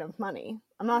deserving of money.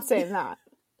 I'm not saying that.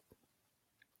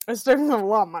 It's deserving of a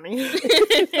lot of money.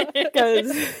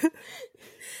 Because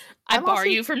I bar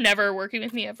you from never working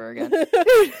with me ever again.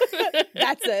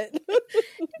 That's it.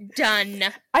 Done.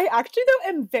 I actually, though,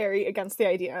 am very against the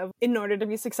idea of, in order to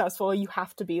be successful, you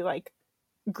have to be like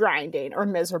grinding or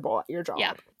miserable at your job.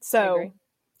 Yeah, so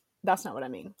that's not what I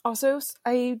mean. Also,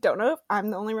 I don't know if I'm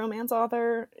the only romance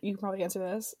author, you can probably answer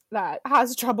this, that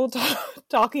has trouble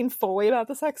talking fully about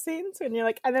the sex scenes. And you're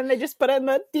like, and then they just put in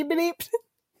the deep deep.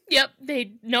 Yep.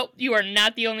 Nope. You are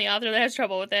not the only author that has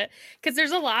trouble with it. Because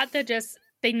there's a lot that just,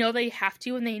 they know they have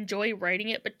to and they enjoy writing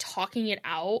it, but talking it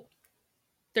out,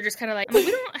 they're just kind of like, we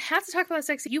don't have to talk about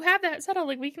sex. You have that settled.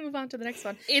 Like, we can move on to the next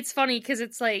one. It's funny because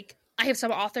it's like, I have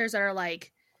some authors that are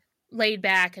like, laid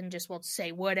back and just will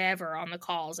say whatever on the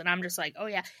calls, and I'm just like, oh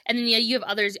yeah. And then you have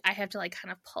others I have to like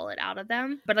kind of pull it out of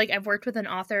them. But like I've worked with an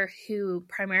author who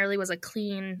primarily was a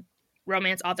clean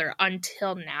romance author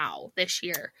until now this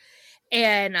year,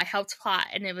 and I helped plot,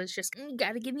 and it was just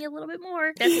gotta give me a little bit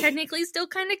more. That's technically still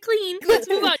kind of clean. Let's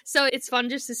move on. So it's fun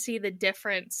just to see the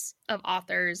difference of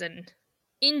authors, and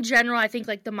in general I think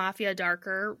like the mafia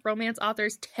darker romance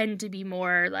authors tend to be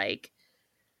more like,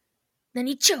 then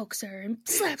he chokes her and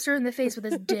slaps her in the face with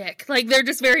his dick. Like, they're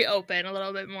just very open a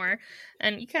little bit more.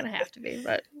 And you kind of have to be,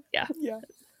 but yeah. Yeah.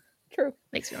 True.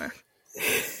 Makes me laugh.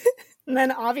 And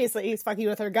then obviously he's fucking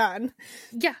with her gun.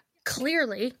 Yeah,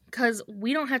 clearly, because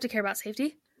we don't have to care about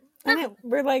safety. And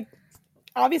we're like,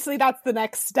 obviously that's the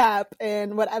next step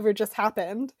in whatever just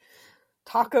happened.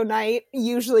 Taco night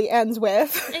usually ends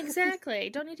with. Exactly.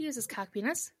 Don't need to use his cock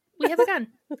penis. We have a gun.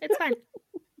 It's fine.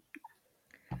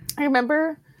 I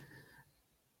remember,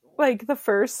 like, the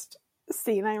first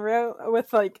scene I wrote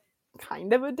with, like,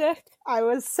 kind of a dick. I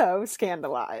was so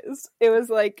scandalized. It was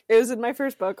in my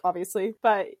first book, obviously,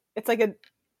 but it's like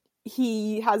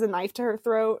he has a knife to her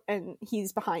throat and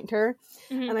he's behind her.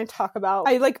 Mm-hmm. And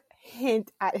I like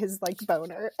hint at his like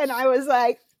boner, and I was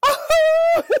like,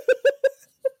 oh!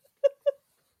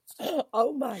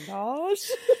 Oh my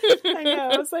gosh. I know.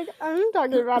 I was like, I'm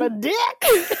talking about a dick.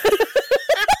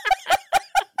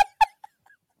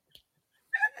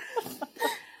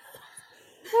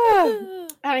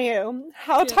 Anywho,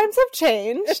 how times have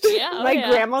changed. Yeah, my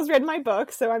grandma's read my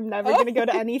book, so I'm never going to go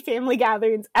to any family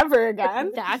gatherings ever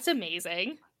again. That's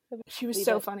amazing. She was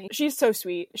so funny. She's so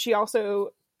sweet. She's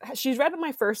read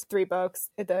my first 3 books,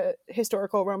 the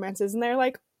historical romances, and they're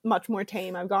like much more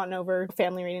tame. I've gotten over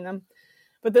family reading them.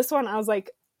 But this one, I was like,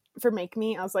 for Make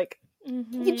Me, I was like,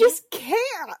 you just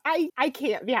can't. I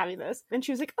can't be having this. And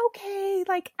she was like, okay,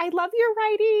 like, I love your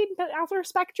writing, but I'll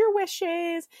respect your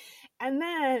wishes. And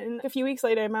then a few weeks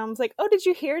later, my mom was like, oh, did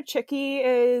you hear Chicky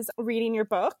is reading your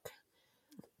book?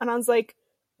 And I was like,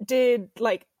 did,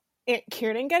 like, Aunt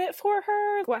Kieran get it for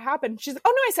her? What happened? She's like,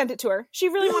 oh, no, I sent it to her. She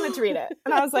really wanted to read it.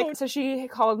 And I was like, so she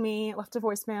called me, left a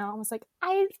voicemail, and was like,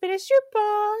 I finished your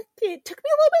book. It took me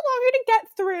a little bit longer to get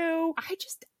through.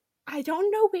 I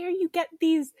don't know where you get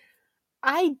these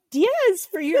ideas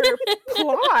for your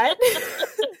plot.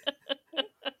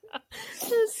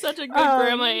 That's such a good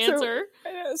grandma answer.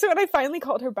 So when I finally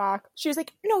called her back, she was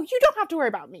like, no, you don't have to worry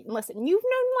about me. Listen, you've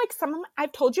known like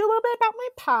I've told you a little bit about my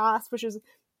past, which is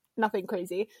nothing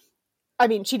crazy. I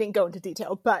mean, she didn't go into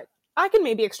detail, but I can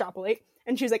maybe extrapolate.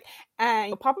 And she was like,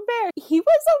 and Papa Bear, he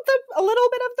was a little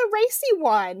bit of the racy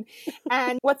one.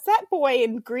 And what's that boy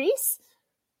in Greece?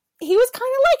 He was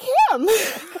kind of like him.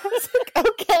 I was like,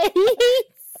 okay.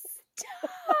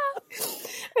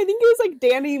 I think it was like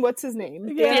Danny, what's his name?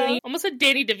 Yeah. Danny, almost said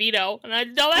Danny DeVito. And I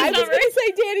was going to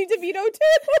say Danny DeVito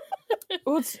too.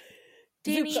 Well, it's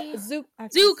Danny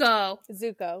Zuko.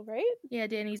 Zuko, right? Yeah,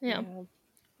 Danny's. Yeah.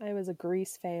 I was a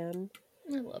Grease fan.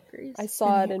 I love Grease. I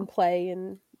saw it in play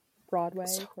in Broadway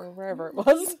or wherever it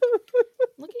was.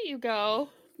 Look at you go.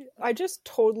 I just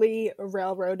totally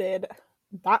railroaded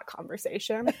that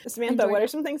conversation. Samantha, what are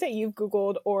some things that you've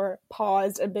Googled or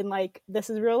paused and been like, this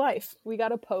is real life? We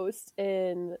got a post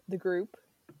in the group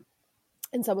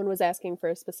and someone was asking for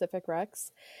a specific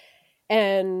Rex.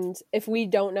 And if we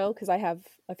don't know, because I have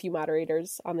a few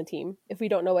moderators on the team, if we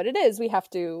don't know what it is, we have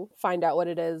to find out what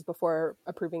it is before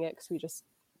approving it, because we just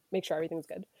make sure everything's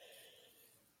good.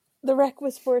 The rec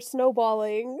was for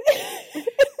snowballing.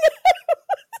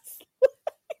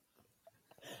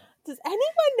 Does anyone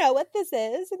know what this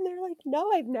is? And they're like,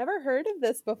 no, I've never heard of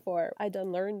this before. I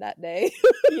done learned that day.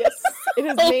 Yes, it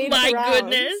has made my rounds.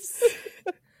 Goodness.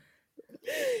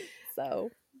 So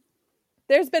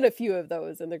there's been a few of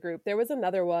those in the group. There was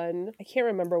another one. I can't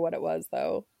remember what it was,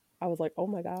 though. I was like, oh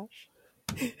my gosh.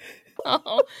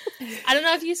 Oh. I don't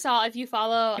know if you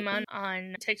follow Iman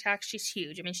on TikTok, she's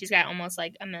huge. I mean, she's got almost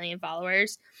like 1 million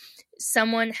followers.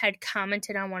 Someone had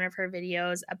commented on one of her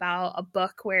videos about a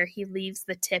book where he leaves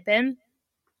the tip in.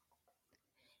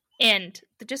 And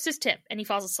just his tip, and he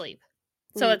falls asleep.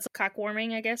 So it's cock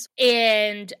warming, I guess.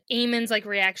 And Eamon's like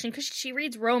reaction, because she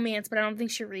reads romance, but I don't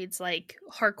think she reads like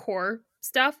hardcore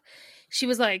stuff. She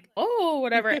was like, oh,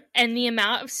 whatever. And the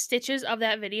amount of stitches of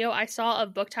that video I saw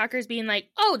of book talkers being like,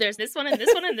 oh, there's this one and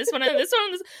this one and this one and this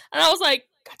one. And I was like,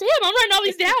 God damn, I'm writing all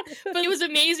these down. But it was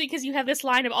amazing because you have this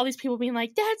line of all these people being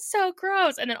like, that's so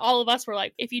gross. And then all of us were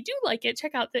like, if you do like it,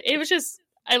 check out it was just,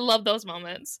 I love those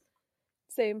moments.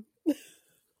 Same.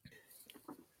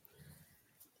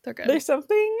 They're good. There's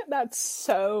something that's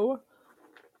so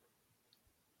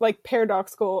like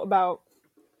paradoxical about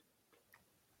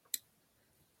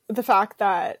the fact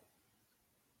that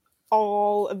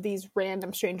all of these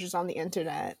random strangers on the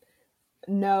internet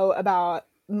know about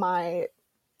my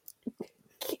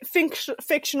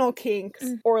fictional kinks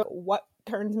or what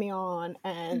turns me on,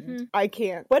 and I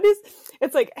can't.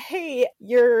 It's like, hey,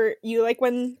 you like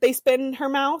when they spin her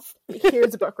mouth?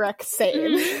 Here's a book rec.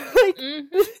 Same. Like,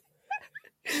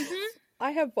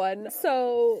 I have one.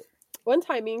 So one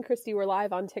time me and Christy were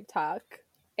live on TikTok,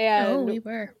 and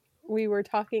we were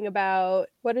talking about,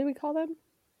 what did we call them?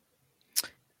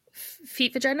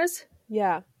 Feet vaginas?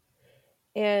 Yeah.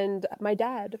 And my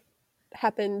dad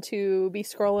happened to be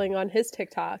scrolling on his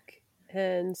TikTok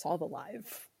and saw the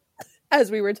live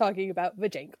as we were talking about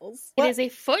vajankles. It is a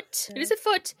foot. It is a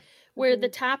foot where the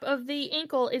top of the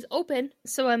ankle is open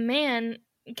so a man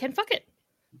can fuck it.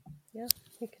 Yeah.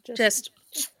 You could just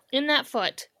in that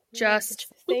foot. Just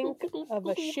think of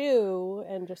a shoe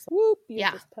and just whoop,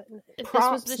 just putting it.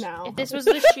 If this was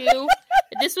the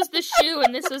shoe,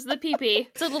 and this was the pee-pee.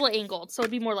 It's a little angled, so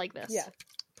it'd be more like this. Yeah.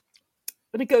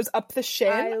 But it goes up the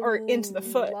shin or into the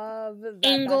foot. I love that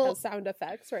that has sound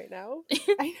effects right now.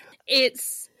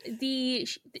 It's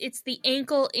the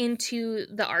ankle into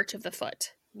the arch of the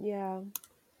foot. Yeah.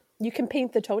 You can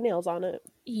paint the toenails on it.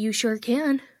 You sure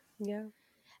can. Yeah.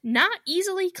 Not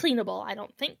easily cleanable, I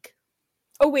don't think.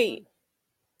 Oh, wait.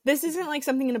 This isn't like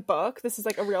something in a book. This is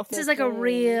like a real thing. This is like a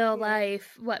real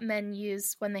life, what men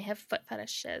use when they have foot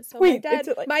fetishes. So wait,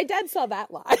 my dad saw that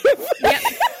live. Yep,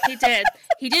 he did.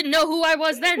 He didn't know who I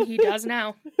was then. He does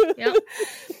now. Yep.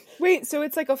 Wait, so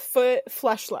it's like a foot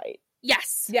fleshlight.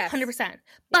 Yes. 100%.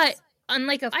 But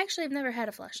unlike I actually have never had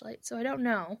a fleshlight, so I don't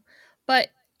know. But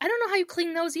I don't know how you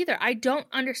clean those either. I don't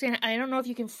understand. I don't know if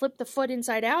you can flip the foot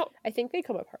inside out. I think they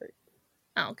come apart.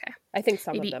 Oh, okay. I think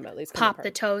some of them at least pop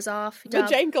the toes off. The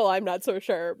jankle, I'm not so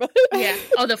sure, but yeah.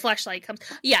 Oh, the fleshlight comes.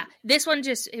 Yeah, this one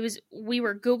we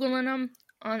were Googling them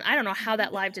on. I don't know how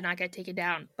that live did not get taken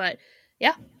down, but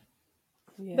yeah.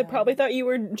 They probably thought you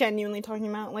were genuinely talking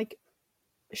about like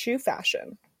shoe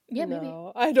fashion. Yeah, maybe.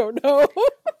 No, I don't know.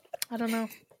 I don't know.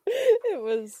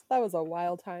 That was a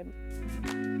wild time.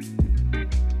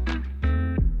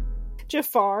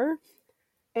 Jafar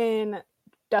in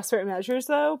Desperate Measures,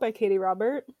 though, by Katie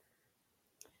Robert.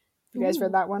 You guys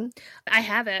read that one? I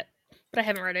have it, but I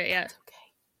haven't read it yet.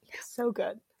 Okay. Yeah. So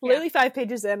good. Literally 5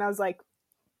 pages in, I was like,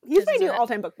 he's my new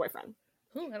all-time book boyfriend.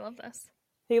 Ooh, I love this.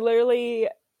 He literally,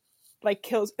 like,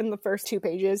 kills, in the first 2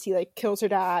 pages, he, like, kills her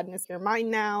dad, and it's your mine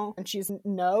now. And she's,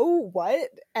 no,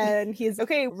 what? And he's,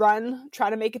 okay, run, try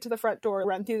to make it to the front door,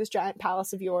 run through this giant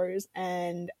palace of yours,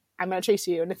 and I'm gonna chase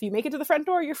you. And if you make it to the front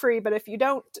door, you're free, but if you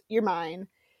don't, you're mine.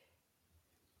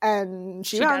 And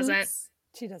she doesn't.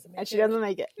 She doesn't make it. And she doesn't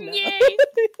make it. No. Yay!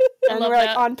 And we're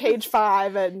like on page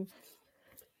 5, and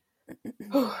it's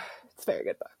a very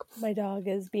good book. My dog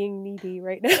is being needy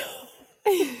right now.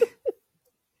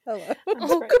 Hello.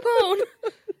 Oh, Capone.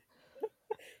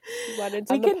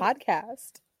 Wanted on the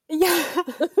podcast. Yeah.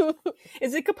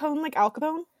 Is it Capone like Al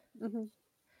Capone? Mm-hmm.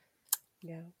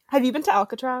 Yeah. Have you been to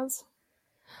Alcatraz?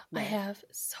 No. I have.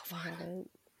 So fun.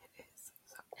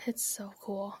 It's so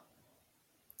cool.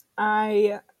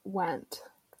 I went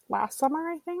last summer,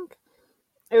 I think.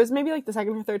 It was maybe like the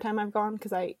second or third time I've gone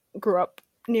because I grew up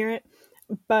near it.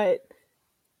 But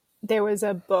there was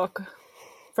a book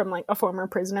from like a former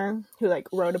prisoner who like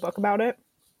wrote a book about it.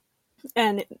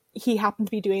 And he happened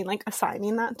to be doing like a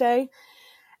signing that day.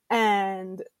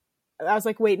 And I was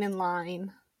like waiting in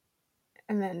line.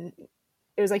 And then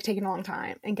it was like taking a long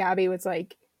time. And Gabby was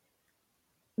like,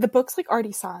 the book's like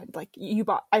already signed. Like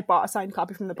I bought a signed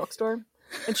copy from the bookstore.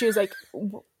 And she was like,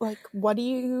 what do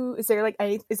you, is there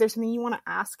something you want to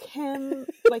ask him,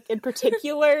 like, in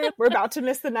particular? We're about to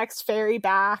miss the next ferry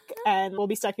back, and we'll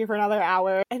be stuck here for another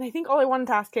hour. And I think all I wanted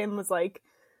to ask him was, like,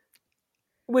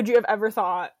 would you have ever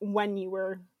thought when you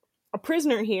were a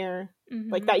prisoner here,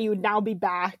 like, that you would now be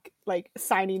back, like,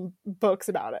 signing books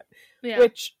about it? Yeah.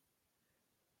 Which,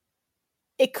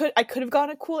 I could have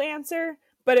gotten a cool answer,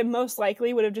 but it most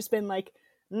likely would have just been, like,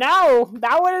 no,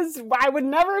 I would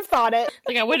never have thought it.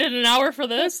 Like, I waited an hour for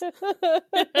this.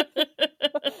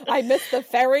 I missed the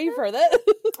ferry for this.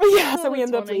 Yeah, so we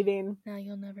ended up leaving. Now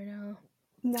you'll never know.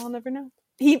 Now I'll never know.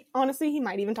 He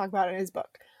might even talk about it in his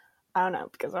book. I don't know,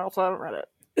 because I also haven't read it.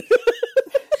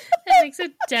 That makes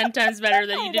it 10 times better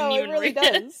that you didn't even read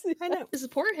it. I know. To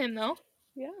support him, though.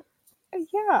 Yeah.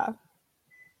 Yeah.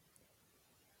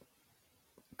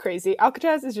 Crazy.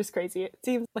 Alcatraz is just crazy. It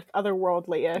seems like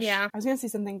otherworldly-ish. Yeah. I was going to say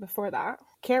something before that.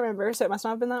 Can't remember, so it must not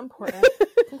have been that important.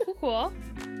 Cool.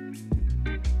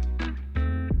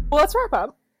 Well, let's wrap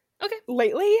up. Okay.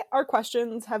 Lately, our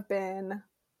questions have been,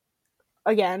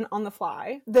 again, on the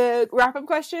fly. The wrap-up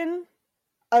question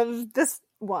of this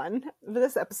one for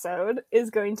this episode is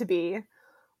going to be,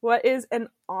 what is an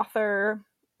author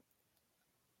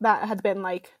that had been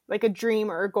like a dream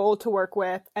or a goal to work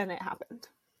with and it happened?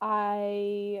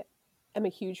 I am a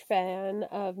huge fan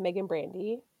of Megan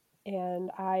Brandy,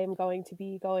 and I am going to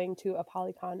be going to a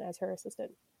PolyCon as her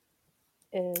assistant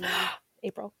in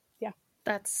April. Yeah.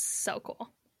 That's so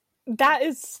cool.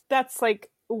 That's like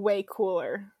way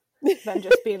cooler than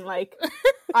just being like,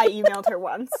 I emailed her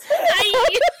once.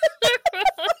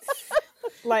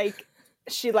 Like,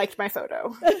 she liked my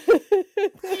photo.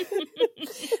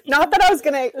 Not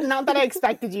that I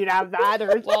expected you to have that.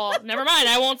 Or Well, never mind.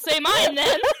 I won't say mine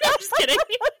then. I'm just kidding.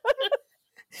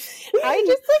 I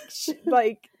just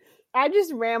I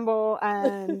just ramble,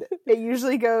 and it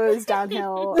usually goes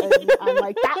downhill, and I'm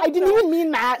like, that, I didn't even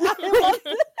mean that.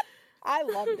 I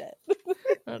loved it.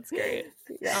 That's great.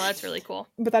 Yeah. Oh, that's really cool.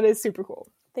 But that is super cool.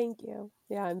 Thank you.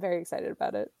 Yeah, I'm very excited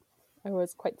about it. I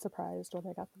was quite surprised when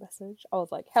I got the message. I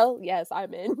was like, hell yes,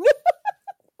 I'm in.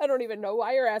 I don't even know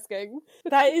why you're asking.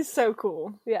 That is so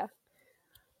cool. Yeah.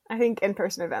 I think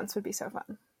in-person events would be so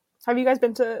fun. Have you guys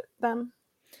been to them?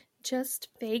 Just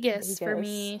Vegas for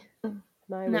me. And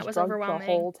that was drunk overwhelming the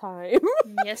whole time.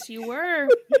 Yes, you were.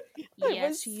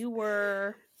 Yes, you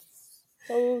were.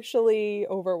 Socially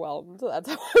overwhelmed. That's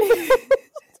how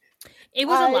It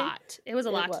was a lot. It was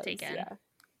a lot to take in. Yeah.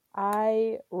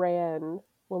 I ran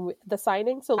the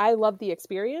signing. So I love the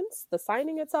experience. The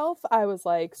signing itself, I was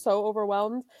like so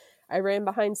overwhelmed. I ran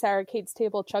behind Sarah Kate's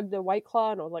table, chugged a White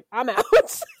Claw, and I was like, I'm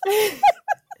out.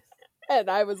 And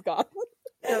I was gone.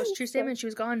 That was a true statement. She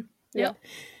was gone. Yep. Yeah.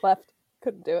 Left.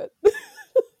 Couldn't do it.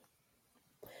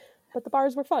 But the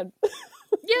bars were fun.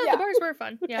 Yeah, the bars were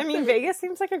fun. Yeah. I mean, Vegas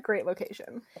seems like a great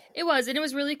location. It was, and it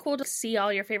was really cool to see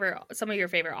some of your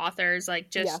favorite authors, like,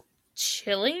 just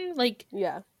chilling. Like,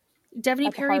 Yeah.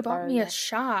 Devney Perry bought me a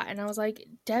shot, and I was like,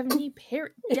 Devney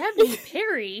Perry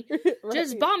Right.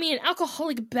 just bought me an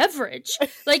alcoholic beverage.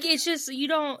 Like, it's just,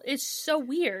 it's so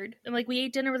weird. And, like, we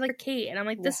ate dinner with, like, Kate, and I'm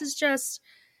like, this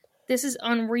is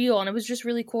unreal. And it was just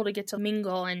really cool to get to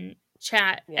mingle and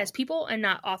chat as people and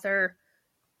not author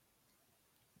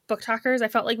book talkers. I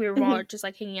felt like we were more just,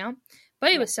 like, hanging out.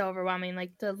 But it was so overwhelming.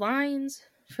 Like, the lines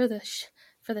for the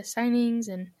signings,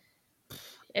 and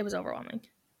it was overwhelming.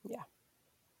 Yeah.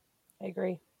 I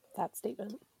agree with that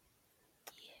statement.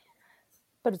 Yeah.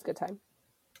 But it's a good time.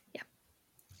 Yeah.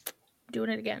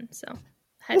 Doing it again, so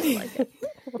I had to like it.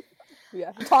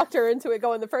 Yeah. I talked her into it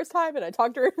going the first time, and I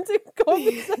talked her into going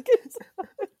the second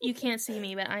time. You can't see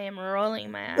me, but I am rolling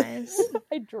my eyes.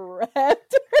 I dragged her.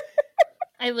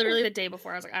 I literally, the day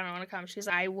before, I was like, I don't want to come. She's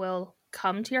like, I will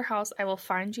come to your house, I will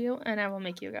find you, and I will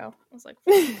make you go. I was like,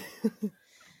 it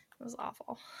was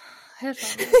awful. I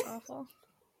thought it was awful.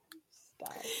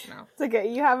 No. It's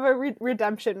okay. You have a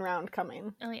redemption round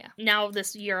coming. Oh, yeah. Now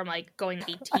this year, I'm like going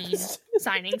 18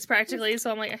 signings practically,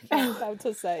 so I'm like, I can't. I was about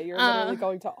to say, you're literally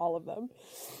going to all of them.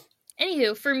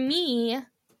 Anywho, for me,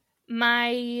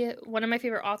 one of my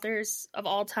favorite authors of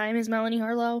all time is Melanie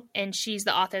Harlow, and she's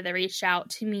the author that reached out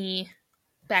to me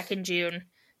back in June.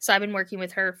 So I've been working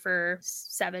with her for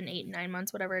 7, 8, 9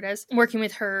 months, whatever it is. I'm working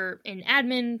with her in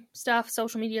admin stuff,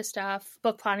 social media stuff,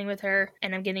 book plotting with her,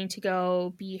 and I'm getting to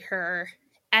go be her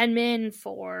admin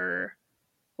for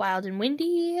Wild and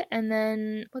Windy, and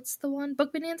then what's the one?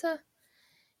 Book Bonanza?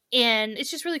 And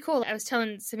it's just really cool. I was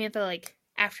telling Samantha, like,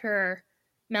 after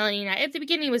Melanie and I, at the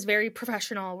beginning it was very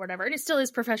professional or whatever, and it still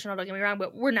is professional, don't get me wrong,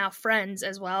 but we're now friends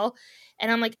as well.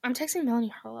 And I'm like, I'm texting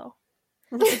Melanie Harlow.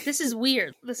 Like, this is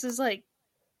weird. This is like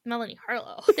Melanie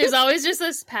Harlow. There's always just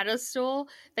this pedestal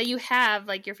that you have,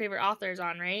 like, your favorite authors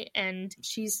on, right? And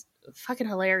she's fucking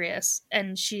hilarious,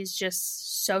 and she's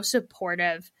just so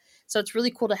supportive. So it's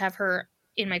really cool to have her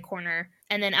in my corner.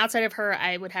 And then outside of her,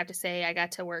 I would have to say I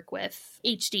got to work with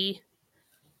HD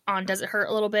on Does It Hurt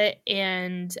a little bit,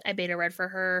 and I beta read for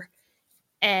her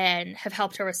and have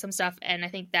helped her with some stuff. And I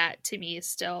think that, to me, is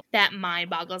still, that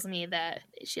mind boggles me that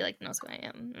she, like, knows who I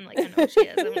am, and, like, I know who she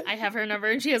is, and I have her number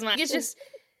and she has mine. It's just,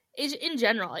 in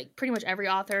general, like, pretty much every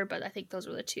author, but I think those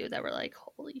were the two that were like,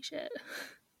 holy shit.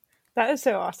 That is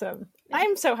so awesome. Yeah.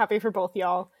 I'm so happy for both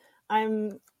y'all.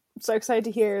 I'm so excited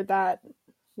to hear that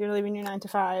you're leaving your 9 to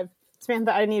 5.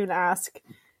 Samantha, I didn't even ask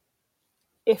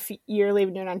if you're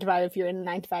leaving your 9 to 5, if you're in a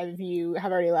 9 to 5, if you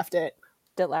have already left it.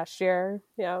 Did last year,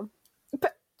 yeah.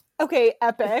 But, okay,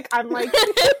 epic. I'm like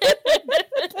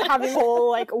having a whole,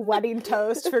 like, wedding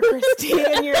toast for Christy,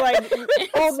 and you're like,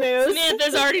 old news.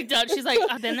 Samantha's already done. She's like,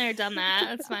 I've been there, done that.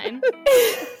 That's fine.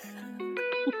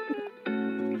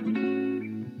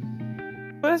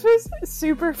 This was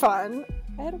super fun.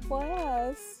 I had a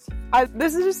blast.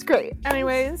 This is just great.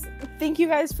 Anyways, thank you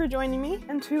guys for joining me,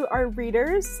 and to our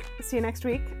readers, see you next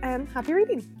week, and happy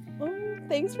reading.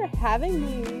 Thanks for having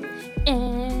me.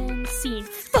 And scene.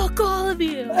 Fuck all of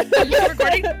you. Are you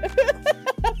recording?